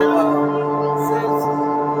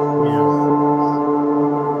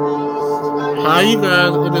Hi, you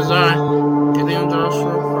guys. It is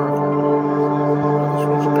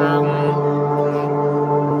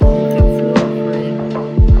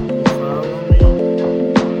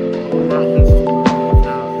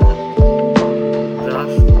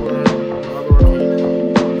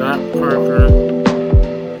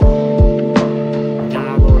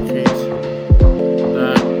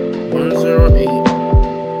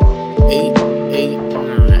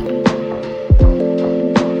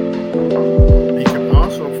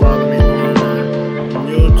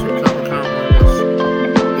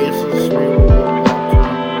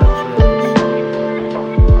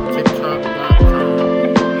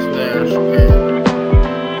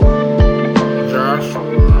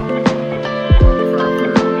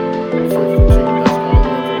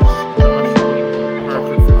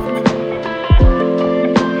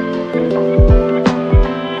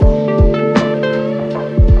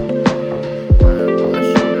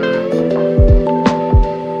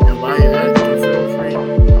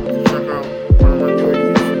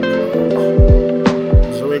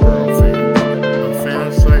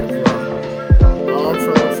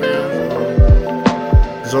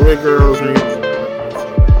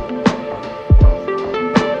Parker. I just want you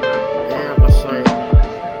guys to know,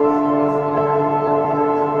 you can feel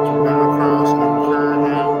free to follow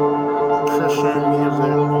me on my Instagram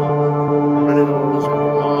account at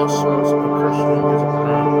Joshua, all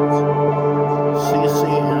lowercase, dot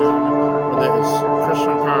Parker,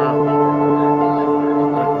 again, all lowercase, dot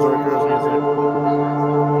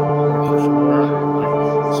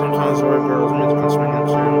 108889.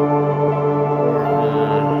 You can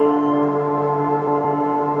also follow me on my new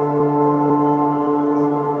TikTok account on this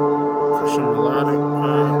Asus Real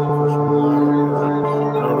laptop, which is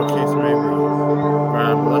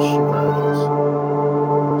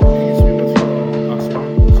tiktok.com/Joshua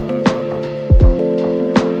Parker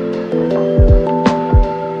 52. That's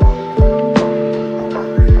all lowercase. Joshua Parker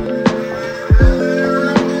 52.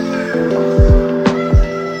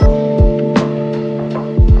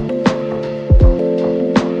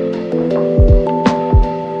 Bless you guys.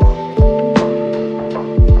 And while you're at it, you can feel free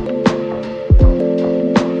to check out one of my newer YouTube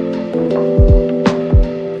videos, Zoe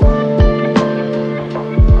Girl Fans, a fan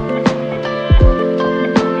site for all fellow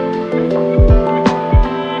fans of Zoe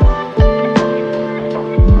Girls music.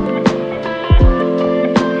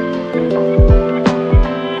 And a site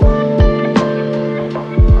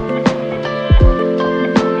to bring across encouraging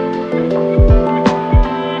Christian music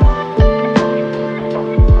videos of all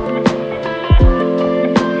sorts of Christian music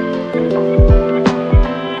genres.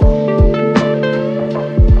 CCM, whether it's Christian pop,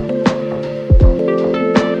 like Zoe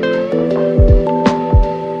Girls music, or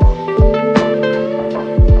Christian rock, like sometimes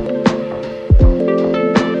Zoe Girls music can swing into,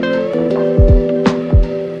 or Christian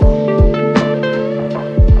melodic pop, Christian melodic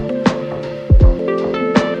rock, whatever the case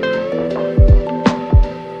may be. God bless you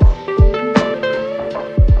guys.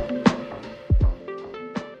 Peace be with you all. I'll see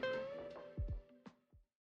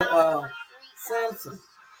you on the other side. Samson.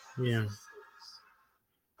 Yeah.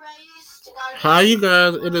 Hi, you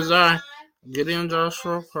guys. It is I, Gideon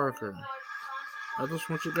Joshua Parker. I just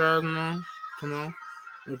want you guys to know,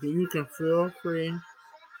 if you can feel free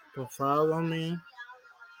to follow me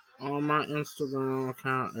on my Instagram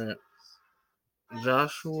account at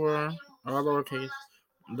Joshua, all lowercase,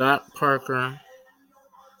 dot Parker,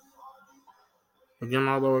 again,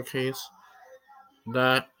 all lowercase,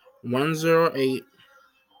 dot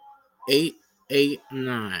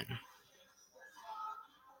 108889.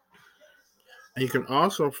 And you can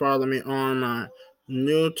also follow me on my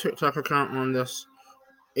new TikTok account on this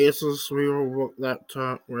Asus RealBook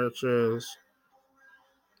laptop, which is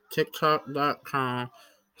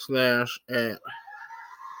tiktok.com/at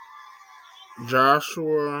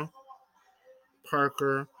Joshua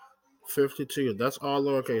Parker 52. That's all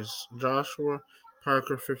lowercase. Joshua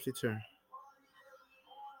Parker 52.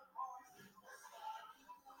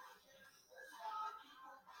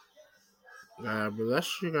 God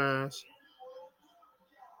bless you guys.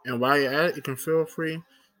 And while you're at it, you can feel free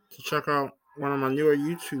to check out one of my newer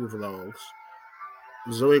YouTube vlogs,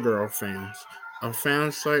 Zoe Girl Fans, a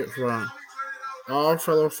fan site for all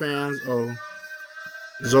fellow fans of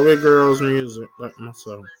Zoe Girls music like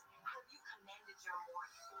myself.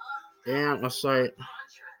 And a site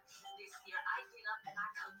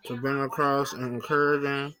to bring across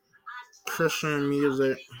encouraging Christian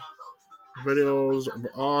music videos of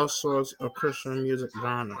all sorts of Christian music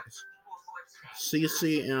genres.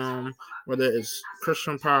 CCM, whether it's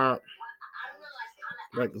Christian pop,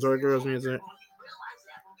 like Zoe Girls music,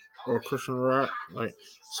 or Christian rock, like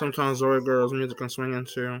sometimes Zoe Girls music can swing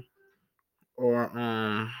into, or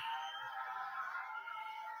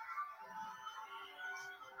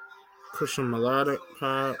Christian melodic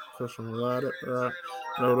pop, Christian melodic rock,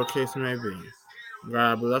 whatever the case may be.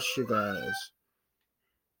 God bless you guys.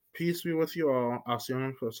 Peace be with you all. I'll see you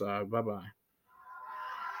on the flip side. Bye-bye.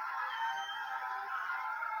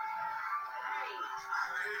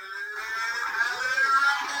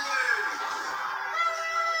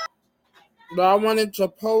 But I wanted to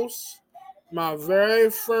post my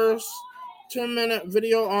very first 10-minute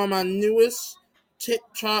video on my newest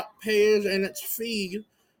TikTok page and its feed,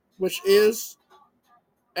 which is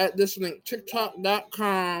at this link,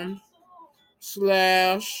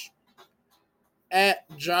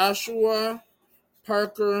 tiktok.com/@Joshua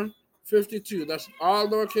Parker 52. That's all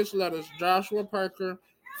lowercase letters, Joshua Parker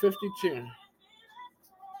 52.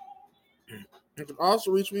 You can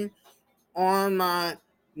also reach me on my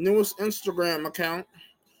newest Instagram account,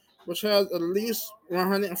 which has at least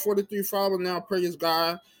 143 followers now, praise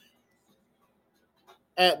God,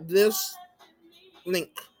 at this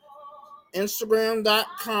link,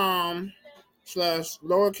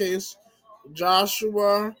 instagram.com/lowercase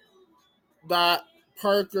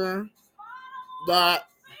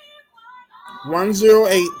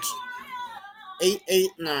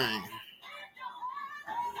Joshua.Parker.108889.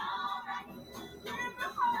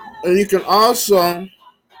 And you can also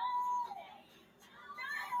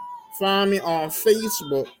find me on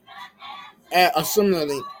Facebook at a similar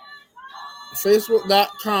link,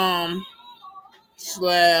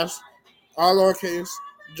 facebook.com/all lowercase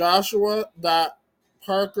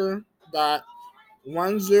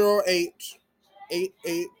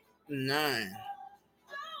Joshua.Parker.108889.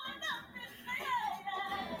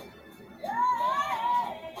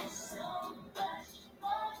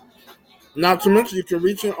 Not to mention, you can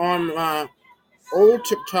reach it on my old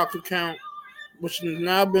TikTok account, which has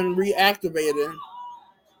now been reactivated,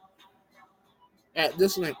 at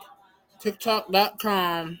this link,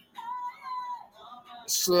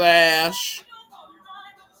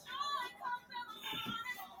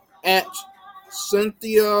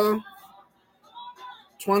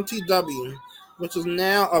 which is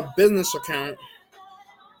now a business account.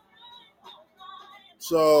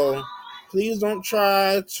 So please don't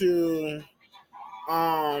try to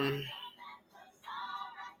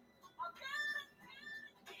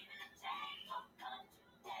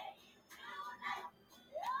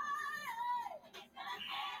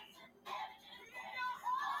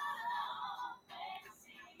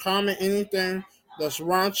comment anything that's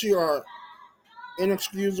raunchy or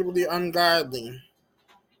inexcusably ungodly,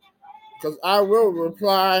 because I will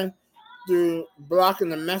reply through blocking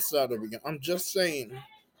the mess out of you. I'm just saying,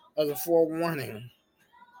 as a forewarning.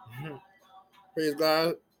 Praise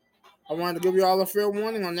God. I wanted to give you all a fair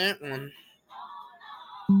warning on that one.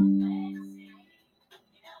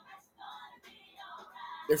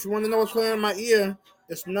 If you want to know what's playing in my ear,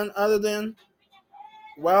 it's none other than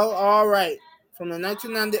Well Alright, from the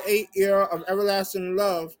 1998 era of Everlasting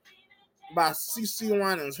Love by CeCe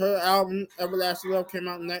Winans. Her album Everlasting Love came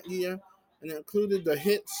out in that year, and it included the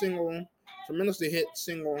hit single, tremendously hit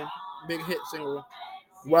single, big hit single,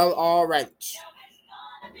 Well Alright.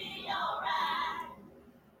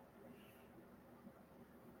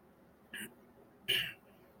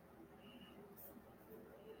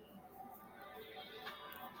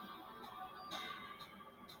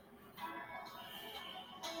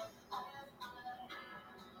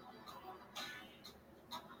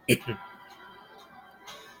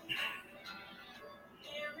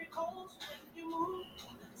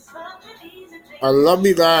 I love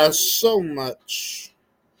you guys so much.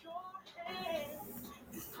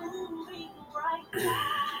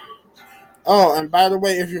 Oh, and by the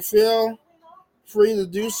way, if you feel free to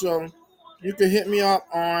do so, you can hit me up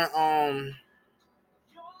on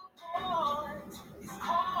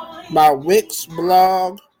my Wix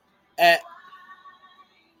blog at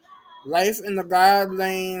Life in the God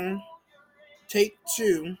Lane Take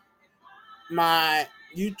 2, my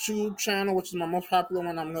YouTube channel, which is my most popular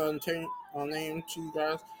one. I'm going to name to you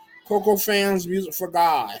guys, Coco Fans Music for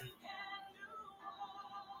God.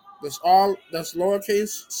 That's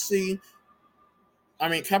lowercase c,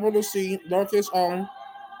 capital C, lowercase o.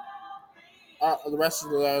 The rest of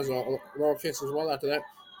the letters are lowercase as well after that.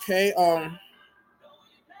 K-O,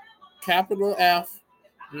 capital F,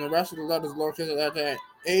 and the rest of the letters lowercase after that.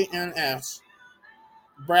 A-N-S,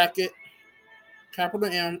 bracket, capital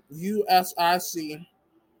M, U-S-I-C,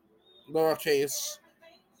 lowercase.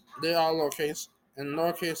 They are lowercase. And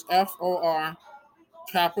lowercase F-O-R,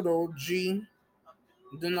 capital G,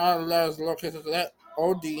 then all the letters lowercase after that.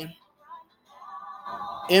 O-D,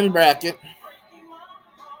 in bracket.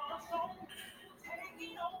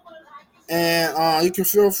 And you can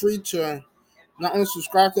feel free to not only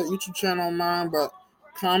subscribe to that YouTube channel of mine, but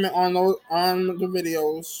Comment on the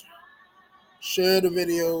videos. Share the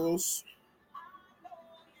videos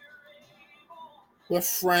with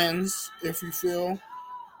friends if you feel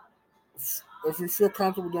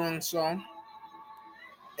comfortable doing so.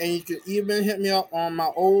 And you can even hit me up on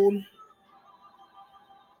my old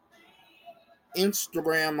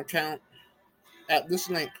Instagram account at this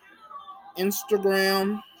link.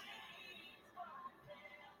 Instagram.com/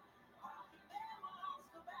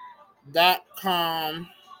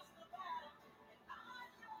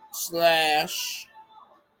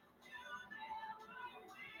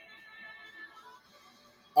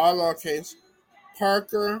 all lowercase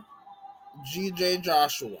Parker GJ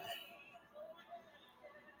Joshua.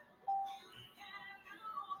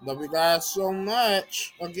 Love you guys so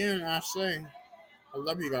much. Again, I say, I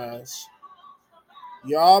love you guys.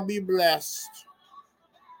 Y'all be blessed.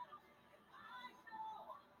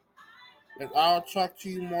 And I'll talk to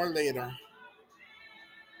you more later.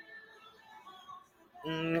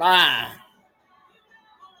 Mwah.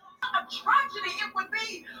 Tragedy it would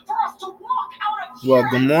be for us to walk out of here. Well,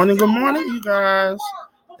 good morning, you guys.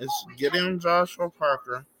 It's Gideon Joshua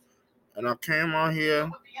Parker, and I came on here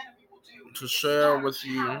to share with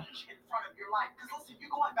you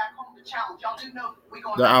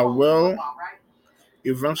that I will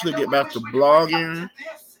eventually get back to blogging,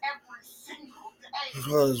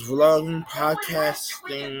 because vlogging,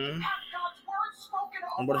 podcasting,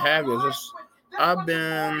 and what have you. I've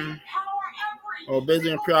been busy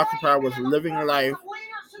and preoccupied with living life,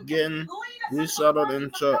 getting resettled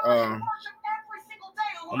into a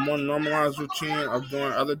more normalized routine of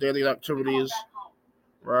doing other daily activities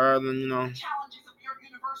rather than,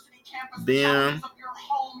 being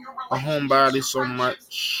a homebody so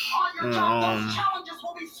much.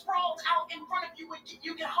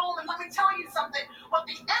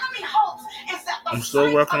 I'm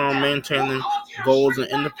still working on maintaining goals and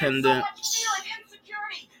independence,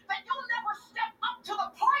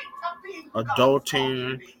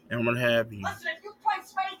 adulting, and what have you. Listen, if you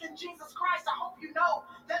place faith in Jesus Christ, I hope you know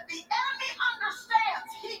that the enemy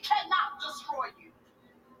understands he cannot destroy you.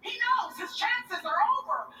 He knows his chances are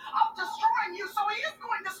over of destroying you, so he is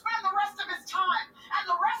going to spend the rest of his time and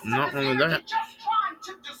the rest of his energy just trying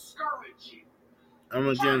to discourage you. I'm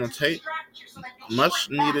going to take much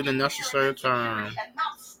needed and necessary time.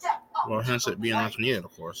 Well, hence it being much needed,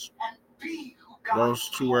 of course. Those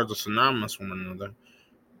two words are synonymous with one another.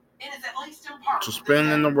 To spend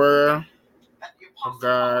in the Word of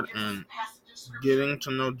God and getting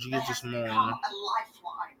to know Jesus more.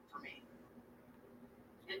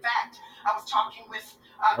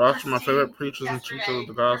 Watch my favorite preachers and teachers of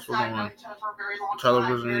the gospel on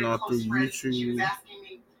television, through YouTube.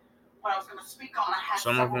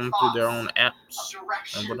 Some of them through their own apps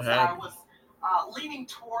and what have you. Leaning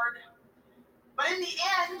toward, but in the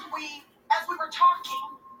end, as we were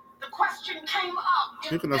talking, the question came up.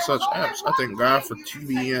 Speaking of such apps, I thank God for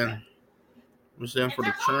TBN. We stand for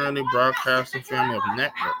the Trinity Broadcasting Family of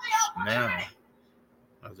Networks now,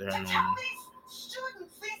 as they are known.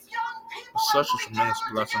 It's such a tremendous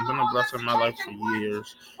blessing. It's been a blessing in my life for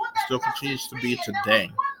years. It still continues to be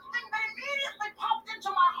today.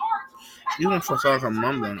 Even if I sound like I'm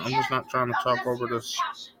mumbling, I'm just not trying to talk over this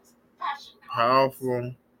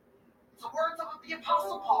powerful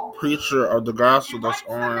preacher of the gospel that's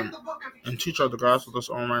on, and teacher of the gospel that's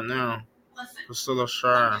on right now, Priscilla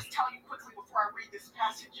Shirer. Let me just tell you quickly before I read this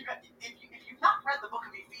passage. If you've not read the book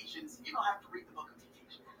of Ephesians, you're going to have to read the book of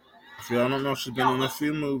Ephesians. If y'all don't know, she's been in a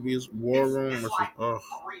few movies. War Room, which is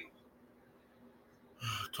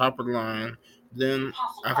top of the line. Then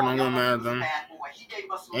I Can Only Imagine,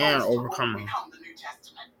 and Overcomer.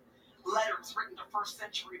 Letters written to first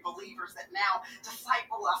century believers that now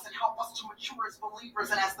disciple us and help us to mature as believers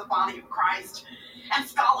and as the body of Christ. And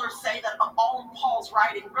scholars say that of all of Paul's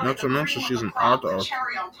writing, really not to mention she's an author of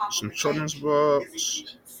some children's books.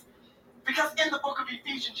 Because in the book of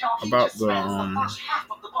Ephesians, y'all, about the first half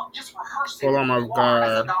of the book just rehearsing who you are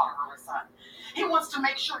as a daughter or a son. He wants to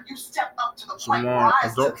make sure you step up to the plate. Some more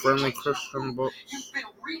adult-friendly Christian books. You've been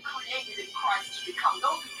recreated in Christ to become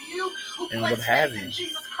those of you who placed faith in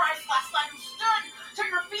Jesus Christ last night, who stood to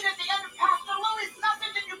your feet at the end of Pastor Louie's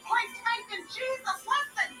message, and you placed faith in Jesus.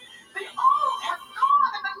 Listen, the old has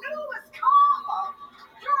gone and the new has come.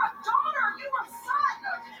 You're a daughter, you're a son,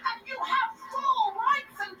 and you have full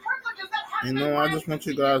rights and privileges that have I just want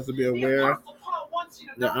you guys to be aware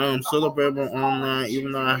that I am still available online,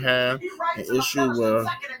 even though I have an issue with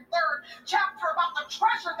chapter about the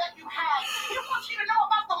treasure that you have. He wants you to know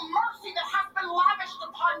about the mercy that has been lavished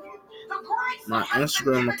upon you. The grace my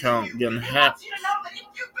Instagram account getting hacked. He wants you to know that if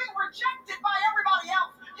you've been rejected by everybody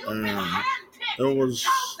else, you've been handpicked It was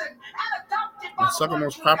the second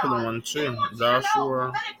most popular one too.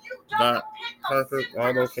 Joshua dot Parker,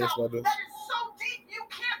 all lowercase letters.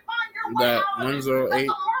 That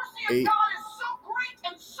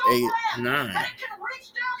 1088889.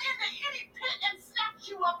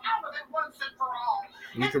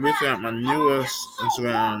 You can reach out my newest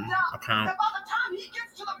Instagram account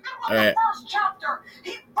at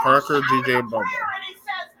Parker DJ Bubba.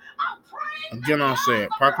 Again, I'll say it,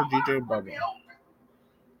 Parker DJ Bubba.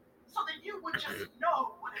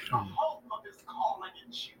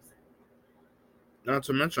 Not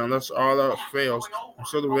to mention, unless all else fails, I'm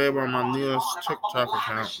still available on my newest TikTok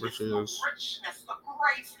account, which is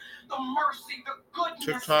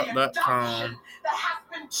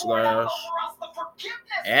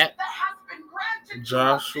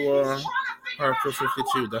TikTok.com/@Joshua Parker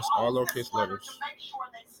 52. That's all lowercase letters.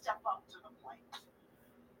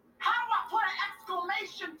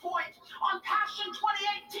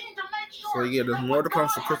 So yeah, there's more to come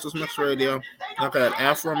for Crystal's Mix Radio. Like I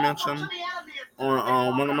had aforementioned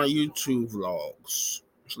on one of my YouTube vlogs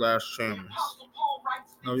 /channels.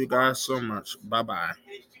 Love you guys so much. Bye bye.